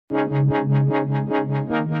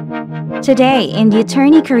Today in the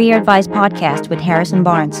Attorney Career Advice Podcast with Harrison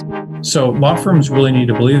Barnes. So law firms really need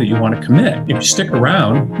to believe that you want to commit. If you stick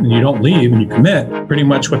around and you don't leave and you commit, pretty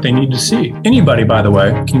much what they need to see. Anybody, by the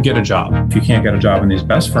way, can get a job. If you can't get a job in these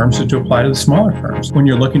best firms, so to apply to the smaller firms. When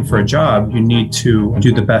you're looking for a job, you need to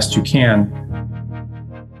do the best you can.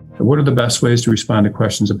 What are the best ways to respond to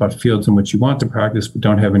questions about fields in which you want to practice but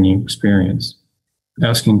don't have any experience?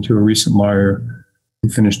 Asking to a recent lawyer who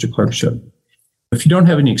finished a clerkship. If you don't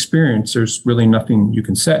have any experience, there's really nothing you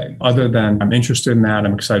can say other than I'm interested in that,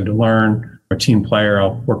 I'm excited to learn, I'm a team player,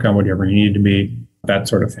 I'll work on whatever you need to be, that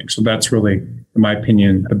sort of thing. So that's really, in my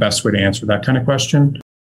opinion, the best way to answer that kind of question.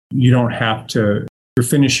 You don't have to, you're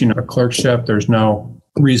finishing a clerkship, there's no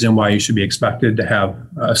reason why you should be expected to have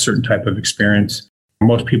a certain type of experience.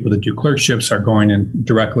 Most people that do clerkships are going in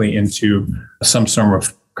directly into some sort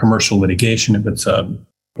of commercial litigation,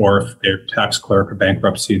 or if they're tax clerk or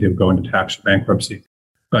bankruptcy, they would go into tax or bankruptcy.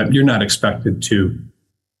 But you're not expected to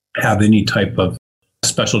have any type of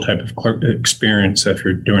special type of clerk experience if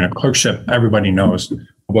you're doing a clerkship. Everybody knows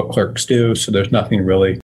what clerks do, so there's nothing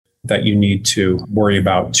really that you need to worry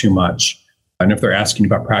about too much. And if they're asking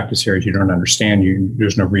about practice areas you don't understand,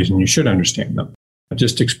 there's no reason you should understand them.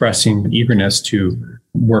 Just expressing eagerness to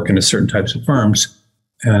work in certain types of firms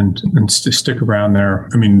and to stick around there.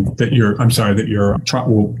 I mean, that you're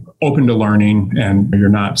open to learning and you're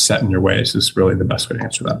not set in your ways is really the best way to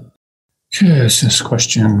answer that. Okay, this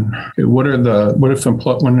question. Okay, when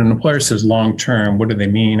an employer says long term, what do they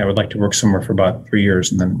mean? I would like to work somewhere for about 3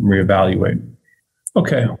 years and then reevaluate.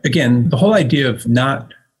 Okay, again, the whole idea of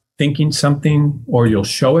not thinking something or you'll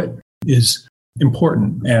show it is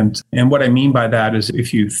important. And what I mean by that is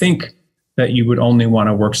if you think that you would only want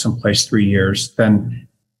to work someplace 3 years, then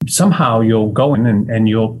somehow you'll go in and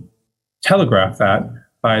you'll telegraph that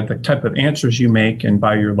by the type of answers you make and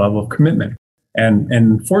by your level of commitment. And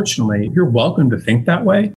unfortunately, you're welcome to think that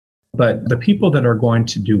way, but the people that are going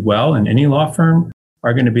to do well in any law firm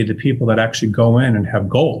are going to be the people that actually go in and have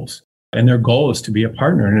goals. And their goal is to be a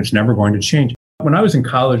partner, and it's never going to change. When I was in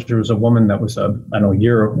college, there was a woman that was a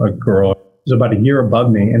girl, was about a year above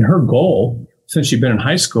me, and her goal, since she'd been in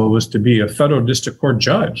high school, was to be a federal district court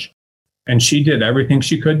judge. And she did everything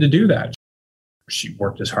she could to do that. She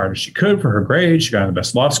worked as hard as she could for her grades. She got in the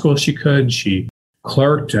best law school she could. She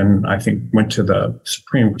clerked and I think went to the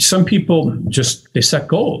Supreme. Some people they set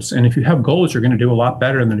goals. And if you have goals, you're going to do a lot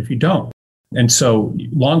better than if you don't. And so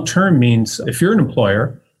long-term means if you're an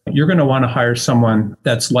employer, you're going to want to hire someone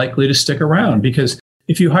that's likely to stick around, because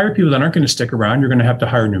if you hire people that aren't going to stick around, you're going to have to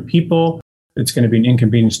hire new people. It's going to be an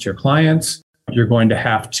inconvenience to your clients. You're going to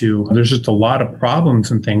have to, there's just a lot of problems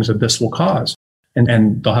and things that this will cause.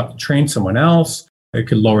 And they'll have to train someone else. It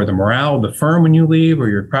could lower the morale of the firm when you leave or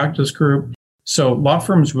your practice group. So law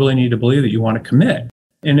firms really need to believe that you want to commit.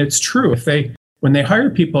 And it's true. When they hire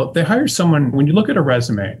people, if they hire someone, when you look at a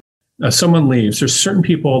resume, someone leaves, there's certain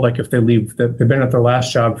people, like if they leave, they've been at their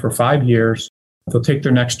last job for 5 years, they'll take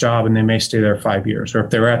their next job and they may stay there 5 years. Or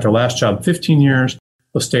if they were at their last job 15 years,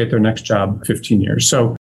 they'll stay at their next job 15 years.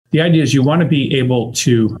 So the idea is you want to be able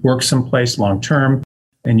to work someplace long-term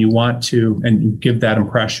and you want to and give that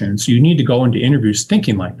impression. So you need to go into interviews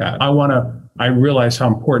thinking like that. I realize how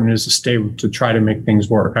important it is to stay to try to make things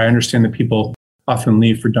work. I understand that people often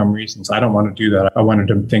leave for dumb reasons. I don't want to do that. I want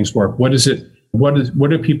to do things work. What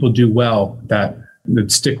do people do well that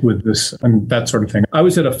stick with this and that sort of thing? I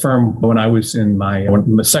was at a firm when I was in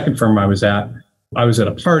the second firm I was at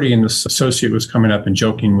a party and this associate was coming up and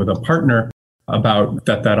joking with a partner about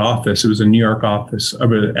that office. It was a New York office,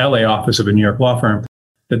 of an LA office of a New York law firm,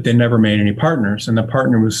 that they never made any partners. And the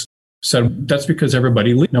partner said, that's because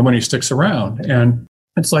everybody leaves. Nobody sticks around. And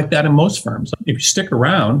it's like that in most firms. If you stick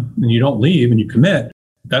around and you don't leave and you commit,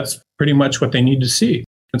 that's pretty much what they need to see.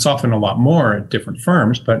 It's often a lot more at different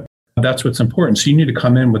firms, but that's what's important. So you need to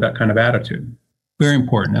come in with that kind of attitude. Very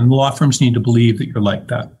important. And the law firms need to believe that you're like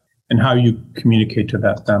that. And how you communicate to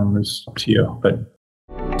them is up to you. But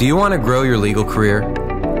do you want to grow your legal career?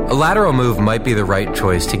 A lateral move might be the right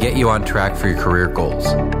choice to get you on track for your career goals.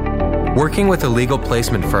 Working with a legal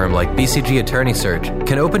placement firm like BCG Attorney Search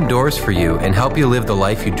can open doors for you and help you live the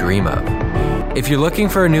life you dream of. If you're looking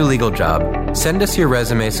for a new legal job, send us your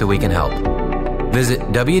resume so we can help. Visit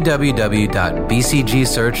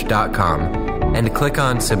www.bcgsearch.com and click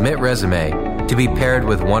on Submit Resume to be paired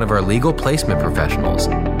with one of our legal placement professionals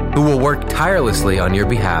who will work tirelessly on your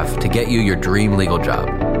behalf to get you your dream legal job.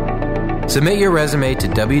 Submit your resume to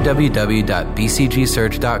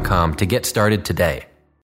www.bcgsearch.com to get started today.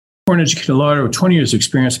 For an educated lawyer with 20 years of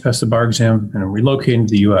experience, passed the bar exam, and relocated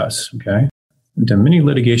to the U.S., okay? I've done many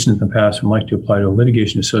litigations in the past and like to apply to a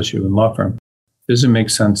litigation associate with a law firm. Does it make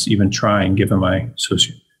sense to even trying given my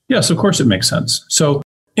associate? Yes, of course it makes sense. So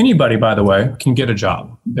anybody, by the way, can get a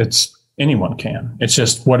job. Anyone can. It's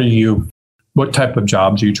just what type of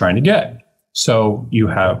jobs are you trying to get? So you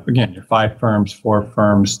have, again, your 5 firms, 4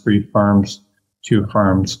 firms, 3 firms, 2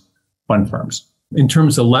 firms, 1 firms. In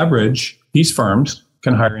terms of leverage, these firms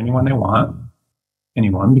can hire anyone they want,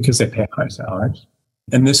 because they pay high salaries.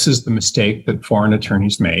 And this is the mistake that foreign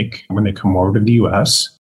attorneys make when they come over to the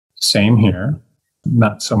US. Same here,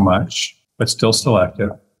 not so much, but still selective.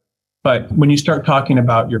 But when you start talking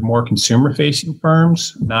about your more consumer-facing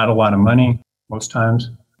firms, not a lot of money most times,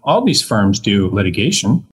 all these firms do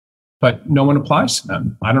litigation, but no one applies to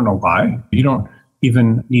them. I don't know why. You don't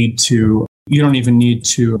even need to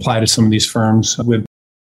apply to some of these firms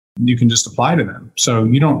you can just apply to them.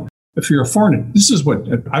 So if you're a foreign, this is what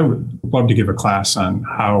I would love to give a class on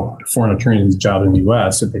how foreign attorneys job in the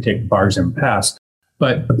US if they take the bar exam and pass.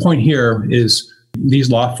 But the point here is these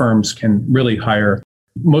law firms can really hire,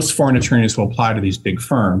 most foreign attorneys will apply to these big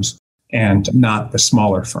firms and not the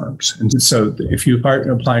smaller firms. And so if you are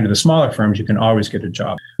applying to the smaller firms, you can always get a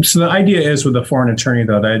job. So the idea is with a foreign attorney,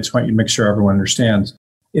 though, that I just want you to make sure everyone understands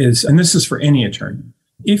is, and this is for any attorney,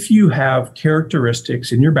 if you have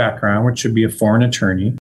characteristics in your background, which should be a foreign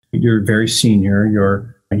attorney, you're very senior,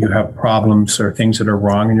 you have problems or things that are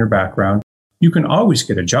wrong in your background, you can always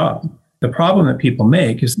get a job. The problem that people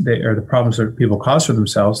make is the problems that people cause for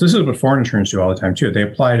themselves. This is what foreign attorneys do all the time too. They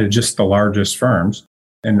apply to just the largest firms.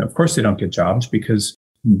 And of course they don't get jobs because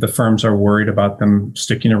the firms are worried about them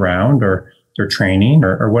sticking around or their training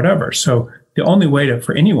or whatever. So the only way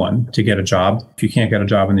for anyone to get a job, if you can't get a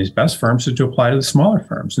job in these best firms, is to apply to the smaller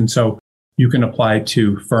firms. And so you can apply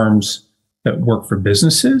to firms that work for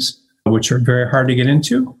businesses, which are very hard to get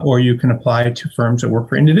into, or you can apply to firms that work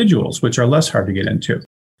for individuals, which are less hard to get into.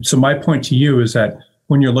 So my point to you is that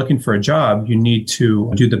when you're looking for a job, you need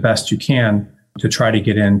to do the best you can to try to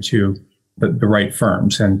get into the right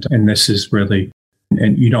firms. And this is really,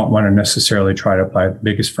 and you don't want to necessarily try to apply to the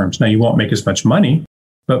biggest firms. Now, you won't make as much money,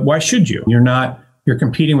 but why should you? You're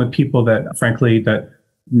competing with people that, frankly, that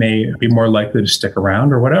may be more likely to stick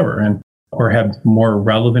around or whatever, or have more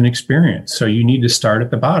relevant experience. So you need to start at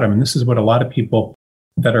the bottom. And this is what a lot of people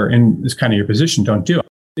that are in this kind of your position don't do.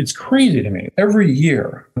 It's crazy to me. Every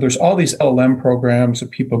year, there's all these LLM programs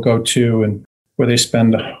that people go to and where they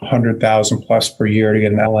spend $100,000 plus per year to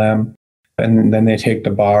get an LLM. And then they take the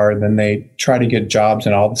bar and then they try to get jobs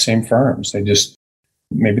in all the same firms.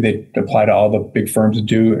 Maybe they apply to all the big firms that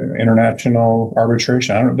do international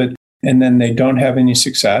arbitration. I don't know, and then they don't have any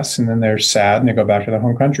success and then they're sad and they go back to their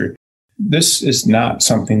home country. This is not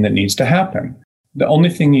something that needs to happen. The only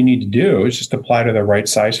thing you need to do is just apply to the right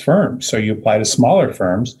size firms. So you apply to smaller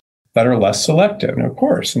firms that are less selective, and of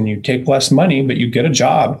course, and you take less money, but you get a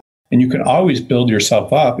job and you can always build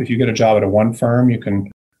yourself up. If you get a job at a 1 firm, you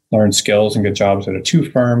can learn skills and get jobs at a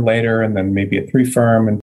 2 firm later, and then maybe a 3 firm,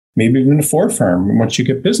 and maybe even a 4 firm once you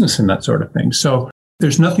get business and that sort of thing. So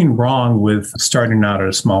there's nothing wrong with starting out at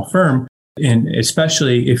a small firm, and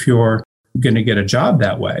especially if you're going to get a job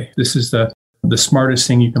that way. This is the smartest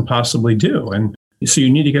thing you can possibly do. And so you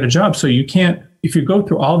need to get a job. So you can't, if you go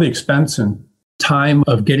through all the expense and time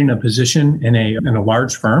of getting a position in a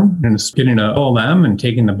large firm and getting an OLM and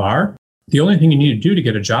taking the bar, the only thing you need to do to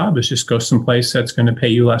get a job is just go someplace that's going to pay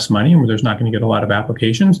you less money and where there's not going to get a lot of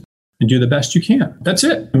applications and do the best you can. That's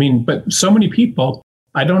it. I mean, but so many people,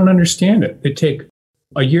 I don't understand it. They take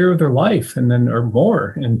a year of their life or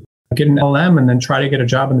more and get an LM and then try to get a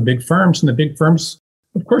job in the big firms. And the big firms,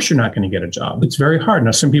 of course, you're not going to get a job. It's very hard.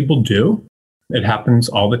 Now, some people do. It happens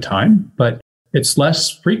all the time, but it's less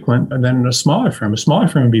frequent than a smaller firm. A smaller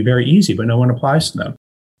firm would be very easy, but no one applies to them.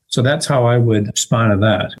 So that's how I would respond to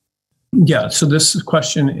that. Yeah. So this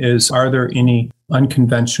question is, are there any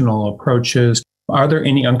unconventional approaches? Are there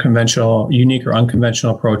any unique or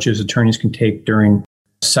unconventional approaches attorneys can take during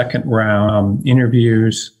second round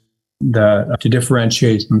interviews to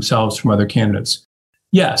differentiate themselves from other candidates?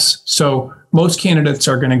 Yes. So most candidates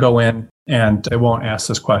are going to go in and they won't ask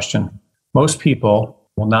this question. Most people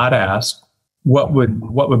will not ask, what would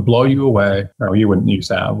blow you away? Or you wouldn't use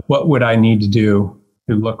that. What would I need to do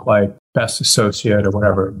to look like best associate or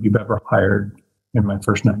whatever you've ever hired in my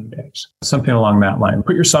first 90 days? Something along that line.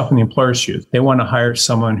 Put yourself in the employer's shoes. They want to hire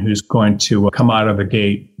someone who's going to come out of the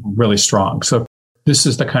gate really strong. So this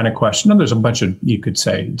is the kind of question. Now, there's a bunch of, you could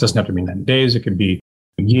say, it doesn't have to be 90 days. It could be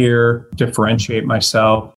a year, differentiate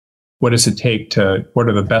myself. What does it take what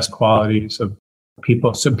are the best qualities of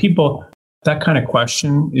people? So that kind of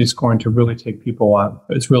question is going to really take people off.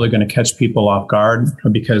 It's really going to catch people off guard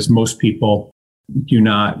because most people do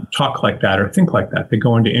not talk like that or think like that. They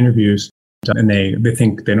go into interviews and they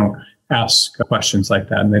think they don't ask questions like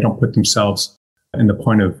that, and they don't put themselves in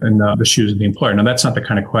the shoes of the employer. Now, that's not the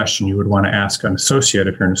kind of question you would want to ask an associate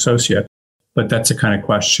if you're an associate, but that's the kind of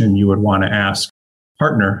question you would want to ask a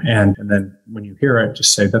partner. And then when you hear it,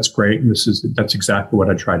 just say, that's great. That's exactly what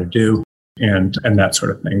I try to do. And that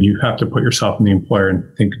sort of thing. You have to put yourself in the employer and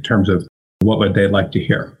think in terms of what would they like to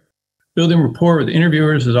hear. Building rapport with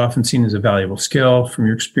interviewers is often seen as a valuable skill. From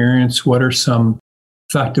your experience, what are some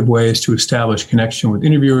effective ways to establish connection with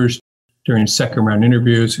interviewers during second round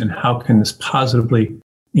interviews, and how can this positively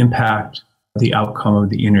impact the outcome of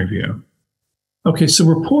the interview? Okay, so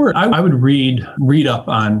rapport, I would read up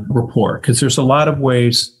on rapport, because there's a lot of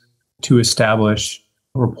ways to establish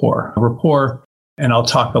rapport. Rapport, and I'll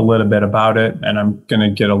talk a little bit about it, and I'm going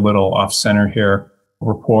to get a little off center here.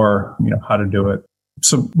 Rapport, how to do it.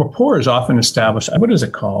 So rapport is often established. What is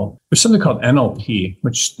it called? There's something called NLP,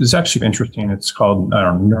 which is actually interesting. It's called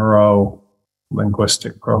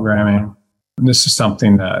neuro-linguistic programming. And this is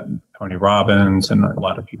something that Tony Robbins and a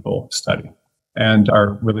lot of people study and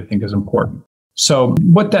really think is important. So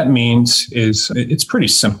what that means is it's pretty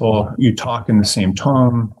simple. You talk in the same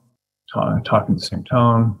tone,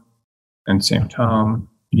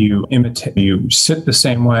 You imitate, you sit the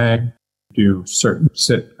same way. You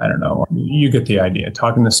get the idea.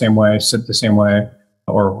 Talk in the same way, sit the same way,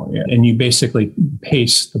 and you basically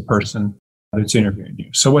pace the person that's interviewing you.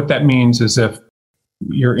 So what that means is if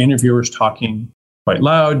your interviewer is talking quite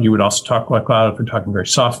loud, you would also talk quite loud. If they're talking very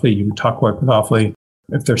softly, you would talk quite softly.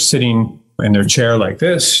 If they're sitting in their chair like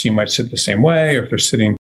this, you might sit the same way. Or if they're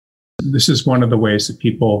sitting, this is one of the ways that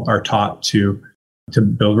people are taught to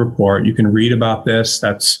build rapport. You can read about this.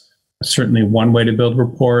 That's certainly one way to build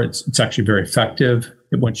rapport. It's actually very effective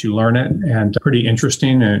once you learn it, and pretty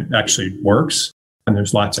interesting. And it actually works. And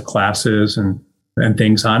there's lots of classes and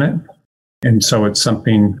things on it. And so it's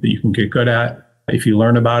something that you can get good at if you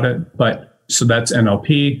learn about it. So that's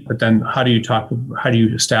NLP. But then how do you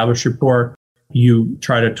establish rapport? You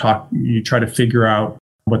try to figure out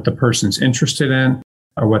what the person's interested in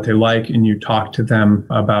or what they like, and you talk to them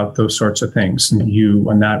about those sorts of things. And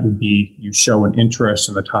that would be, you show an interest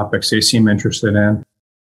in the topics they seem interested in.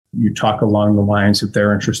 You talk along the lines that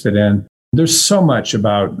they're interested in. There's so much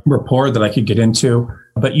about rapport that I could get into,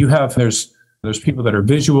 but there's people that are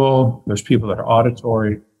visual, there's people that are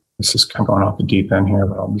auditory. This is kind of going off the deep end here,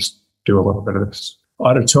 but I'll just do a little bit of this.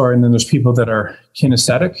 Auditory, and then there's people that are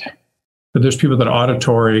kinesthetic, but there's people that are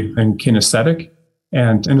auditory and kinesthetic.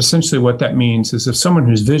 And essentially what that means is if someone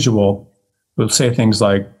who's visual will say things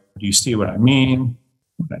like, do you see what I mean?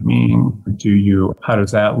 How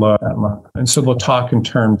does that look? And so they'll talk in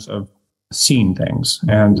terms of seeing things.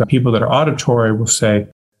 And people that are auditory will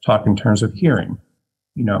talk in terms of hearing,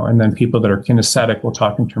 and then people that are kinesthetic will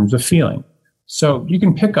talk in terms of feeling. So you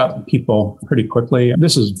can pick up people pretty quickly.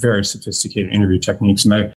 This is very sophisticated interview techniques.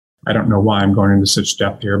 And I don't know why I'm going into such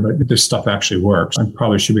depth here, but this stuff actually works. I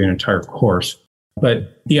probably should be an entire course.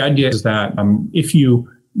 But the idea is that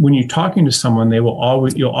when you're talking to someone, you'll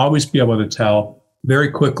always be able to tell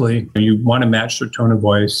very quickly. You want to match their tone of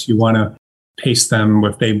voice. You want to pace them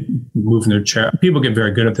if they move in their chair. People get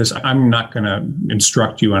very good at this. I'm not going to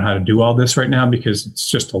instruct you on how to do all this right now because it's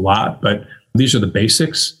just a lot, but these are the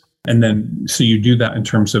basics. And then, so you do that in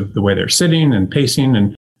terms of the way they're sitting and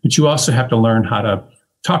pacing, but you also have to learn how to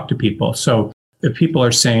talk to people. So if people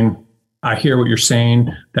are saying, I hear what you're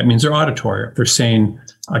saying, that means they're auditory. If they're saying,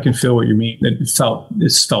 I can feel what you mean, this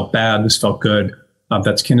felt bad, this felt good,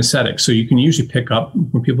 that's kinesthetic. So you can usually pick up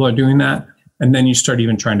when people are doing that. And then you start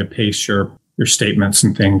even trying to pace your statements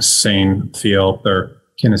and things, saying, feel, they're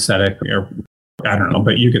kinesthetic, or I don't know,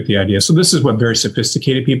 but you get the idea. So this is what very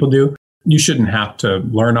sophisticated people do. You shouldn't have to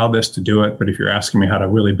learn all this to do it. But if you're asking me how to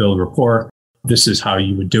really build rapport, this is how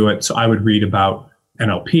you would do it. So I would read about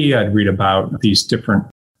NLP. I'd read about these different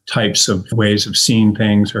types of ways of seeing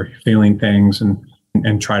things or feeling things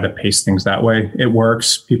and try to pace things that way. It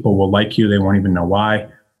works. People will like you. They won't even know why.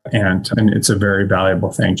 And it's a very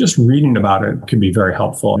valuable thing. Just reading about it can be very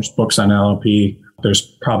helpful. There's books on NLP. There's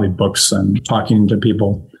probably books on talking to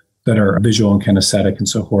people that are visual and kinesthetic and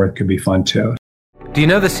so forth could be fun too. Do you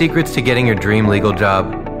know the secrets to getting your dream legal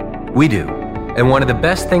job? We do. And one of the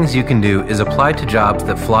best things you can do is apply to jobs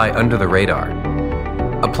that fly under the radar.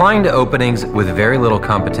 Applying to openings with very little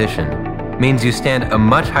competition means you stand a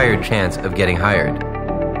much higher chance of getting hired.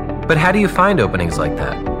 But how do you find openings like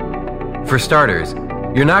that? For starters,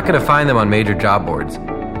 you're not going to find them on major job boards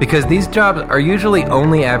because these jobs are usually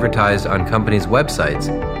only advertised on companies' websites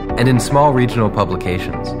and in small regional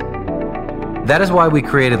publications. That is why we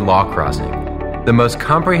created Law Crossing. the most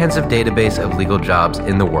comprehensive database of legal jobs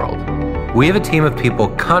in the world. We have a team of people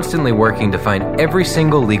constantly working to find every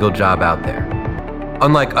single legal job out there.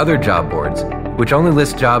 Unlike other job boards, which only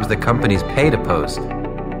list jobs that companies pay to post,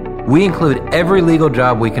 we include every legal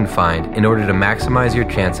job we can find in order to maximize your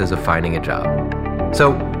chances of finding a job.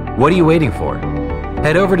 So, what are you waiting for?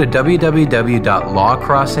 Head over to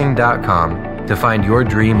www.lawcrossing.com to find your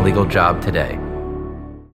dream legal job today.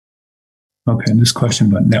 Okay, this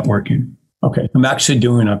question about networking. Okay, I'm actually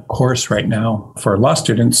doing a course right now for law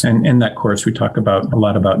students. And in that course, we talk about a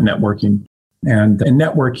lot about networking. And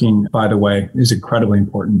networking, by the way, is incredibly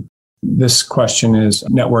important. This question is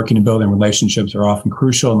networking and building relationships are often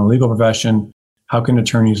crucial in the legal profession. How can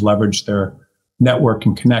attorneys leverage their network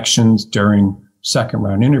and connections during second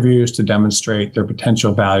round interviews to demonstrate their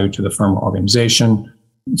potential value to the firm or organization?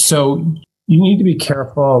 So you need to be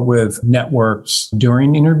careful with networks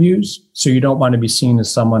during interviews. So you don't want to be seen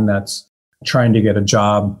as someone that's trying to get a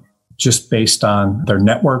job just based on their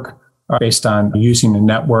network, or based on using the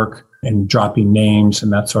network and dropping names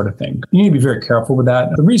and that sort of thing. You need to be very careful with that.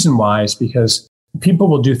 The reason why is because people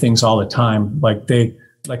will do things all the time.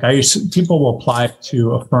 People will apply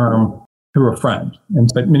to a firm through a friend.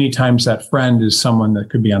 But many times that friend is someone that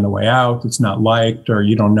could be on the way out, it's not liked, or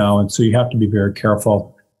you don't know. And so you have to be very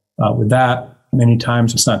careful with that. Many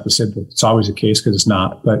times it's not to say that it's always the case, because it's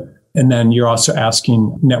not. And then you're also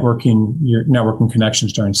asking your networking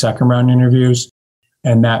connections during second round interviews.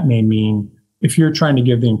 And that may mean if you're trying to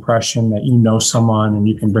give the impression that you know someone and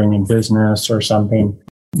you can bring in business or something,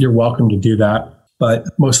 you're welcome to do that. But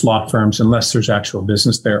most law firms, unless there's actual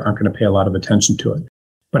business there, aren't going to pay a lot of attention to it.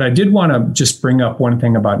 But I did want to just bring up one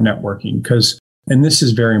thing about networking, and this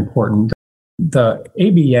is very important. The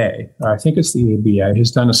ABA, I think it's the ABA,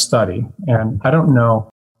 has done a study, and I don't know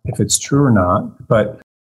if it's true or not, but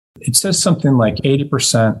it says something like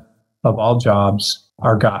 80% of all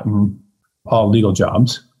legal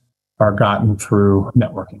jobs are gotten through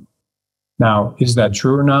networking. Now, is that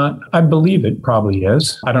true or not? I believe it probably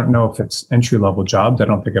is. I don't know if it's entry-level jobs. I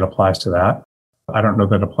don't think it applies to that. I don't know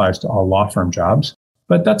that it applies to all law firm jobs,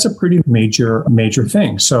 but that's a pretty major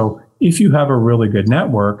thing. So if you have a really good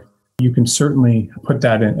network, you can certainly put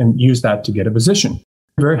that in and use that to get a position.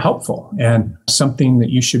 Very helpful, and something that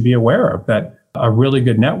you should be aware of, that a really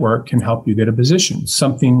good network can help you get a position,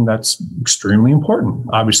 something that's extremely important,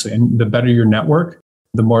 obviously. And the better your network,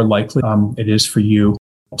 the more likely it is for you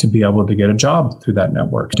to be able to get a job through that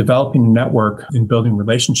network. Developing a network and building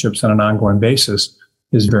relationships on an ongoing basis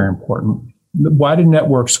is very important. Why do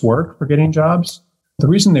networks work for getting jobs? The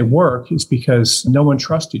reason they work is because no one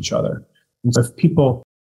trusts each other. And so if people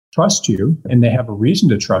trust you and they have a reason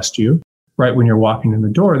to trust you, right when you're walking in the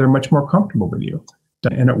door, they're much more comfortable with you.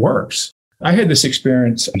 And it works. I had this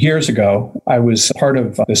experience years ago. I was part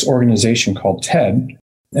of this organization called TED.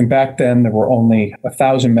 And back then there were only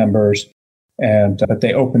 1,000 members. But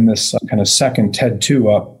they opened this kind of second TED 2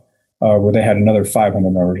 up where they had another 500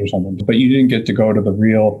 members or something. But you didn't get to go to the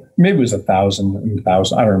real, maybe it was 1,000, I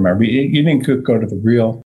don't remember. You didn't go to the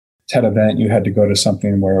real TED event. You had to go to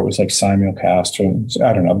something where it was like simulcast, or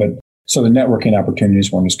I don't know. But so the networking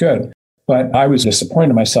opportunities weren't as good. But I was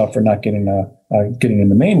disappointed in myself for not getting in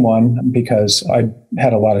the main one, because I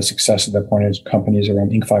had a lot of success at that point as companies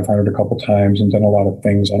around Inc. 500 a couple of times and done a lot of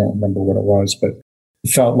things. I don't remember what it was, but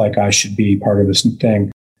it felt like I should be part of this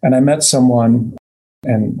thing. And I met someone,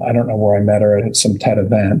 and I don't know where I met her at some TED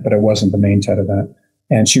event, but it wasn't the main TED event.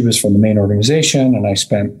 And she was from the main organization, and I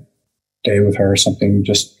spent a day with her or something.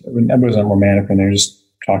 It wasn't romantic, and they were just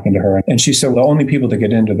talking to her. And she said, well, the only people that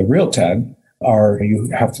get into the real TED are, you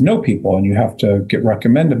have to know people and you have to get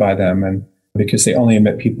recommended by them, and because they only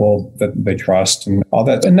admit people that they trust and all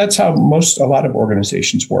that. And that's how a lot of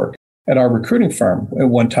organizations work. At our recruiting firm, at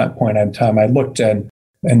one point in time, I looked at,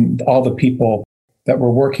 and all the people that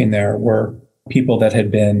were working there were people that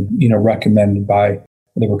had been, recommended by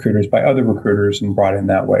the recruiters, by other recruiters, and brought in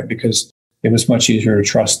that way, because it was much easier to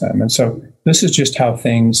trust them. And so this is just how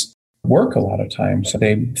things work a lot of times.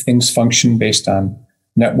 Things function based on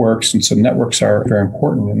networks. And so networks are very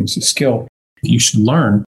important, and it's a skill you should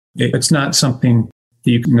learn. It's not something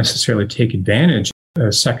that you can necessarily take advantage of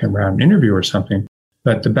a second round interview or something,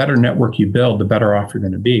 but the better network you build, the better off you're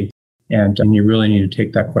going to be. And you really need to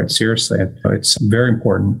take that quite seriously. It's very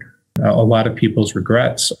important. A lot of people's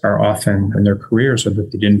regrets are often in their careers, or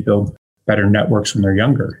that they didn't build better networks when they're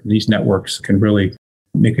younger. These networks can really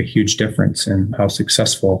make a huge difference in how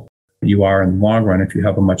successful you are in the long run if you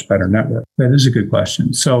have a much better network. That is a good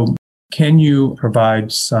question. So can you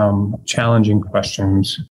provide some challenging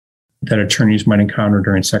questions that attorneys might encounter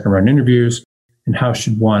during second round interviews? and how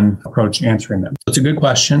should one approach answering them? It's a good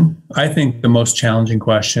question. I think the most challenging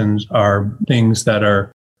questions are things that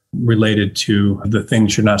are related to the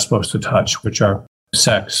things you're not supposed to touch, which are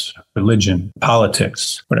sex, religion,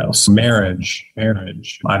 politics, what else? Marriage,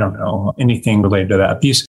 I don't know, anything related to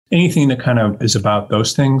that. Anything that kind of is about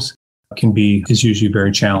those things is usually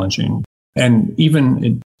very challenging. And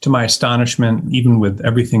even to my astonishment, even with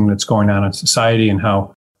everything that's going on in society and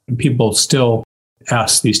how people still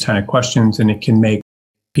ask these kind of questions, and it can make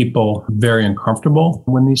people very uncomfortable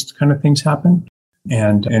when these kind of things happen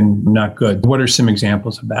and not good. What are some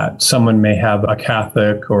examples of that? Someone may have a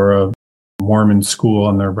Catholic or a Mormon school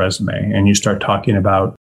on their resume, and you start talking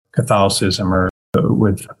about Catholicism or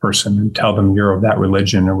with a person and tell them you're of that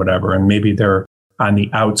religion or whatever, and maybe they're on the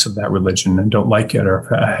outs of that religion and don't like it or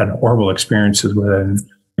have had horrible experiences with it. And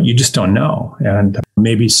you just don't know. And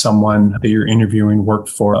maybe someone that you're interviewing worked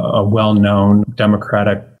for a well-known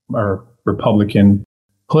Democratic or Republican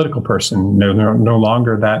political person. They're no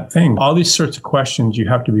longer that thing. All these sorts of questions, you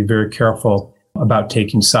have to be very careful about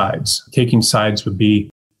taking sides. Taking sides would be,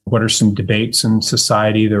 what are some debates in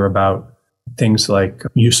society? They're about things like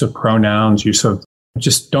use of pronouns,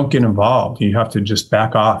 just don't get involved. You have to just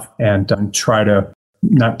back off and try to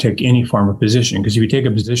not take any form of position. Because if you take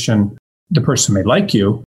a position, the person may like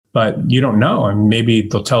you, but you don't know. And maybe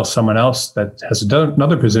they'll tell someone else that has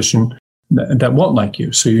another position that won't like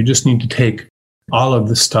you. So you just need to take all of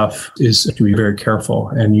this stuff is to be very careful,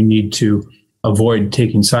 and you need to avoid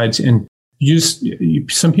taking sides. And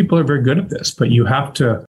some people are very good at this, but you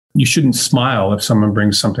shouldn't smile if someone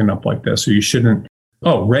brings something up like this, or you shouldn't.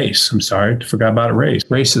 Oh, race. I'm sorry. I forgot about race.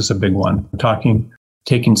 Race is a big one.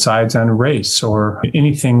 Taking sides on race or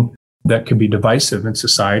anything that could be divisive in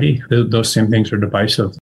society. Those same things are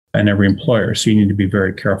divisive in every employer. So you need to be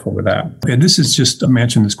very careful with that. Okay, this is just, I'm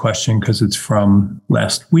answering this question because it's from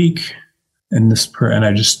last week. And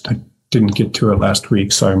I didn't get to it last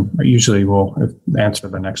week. So I usually will answer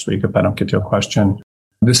the next week if I don't get to a question.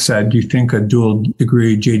 This said, do you think a dual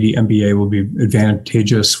degree JD MBA will be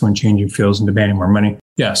advantageous when changing fields and demanding more money?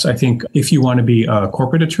 Yes, I think if you want to be a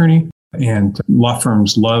corporate attorney, and law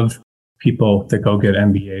firms love people that go get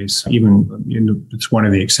MBAs, it's one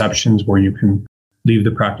of the exceptions where you can leave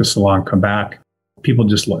the practice alone, come back.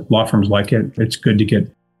 Law firms like it. It's good to get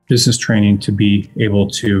business training to be able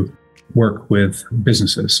to work with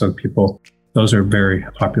businesses. So those are very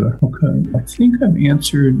popular. Okay. I think I've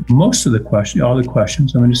answered most of all the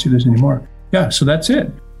questions. I'm going to see if there's any more. Yeah, so that's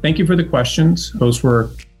it. Thank you for the questions. Those were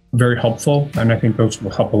very helpful, and I think those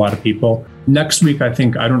will help a lot of people. Next week, I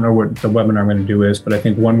don't know what the webinar I'm going to do is, but I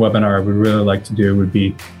think one webinar I would really like to do would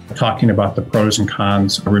be talking about the pros and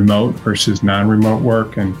cons of remote versus non-remote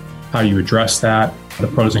work and how you address that, the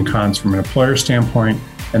pros and cons from an employer standpoint,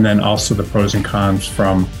 and then also the pros and cons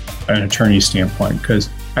from an attorney standpoint, because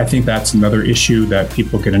I think that's another issue that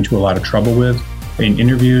people get into a lot of trouble with in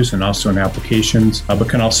interviews and also in applications, but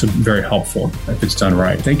can also be very helpful if it's done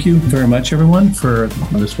right. Thank you very much, everyone, for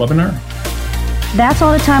this webinar. That's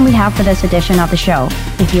all the time we have for this edition of the show.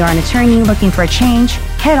 If you are an attorney looking for a change,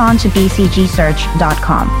 head on to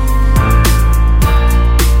bcgsearch.com.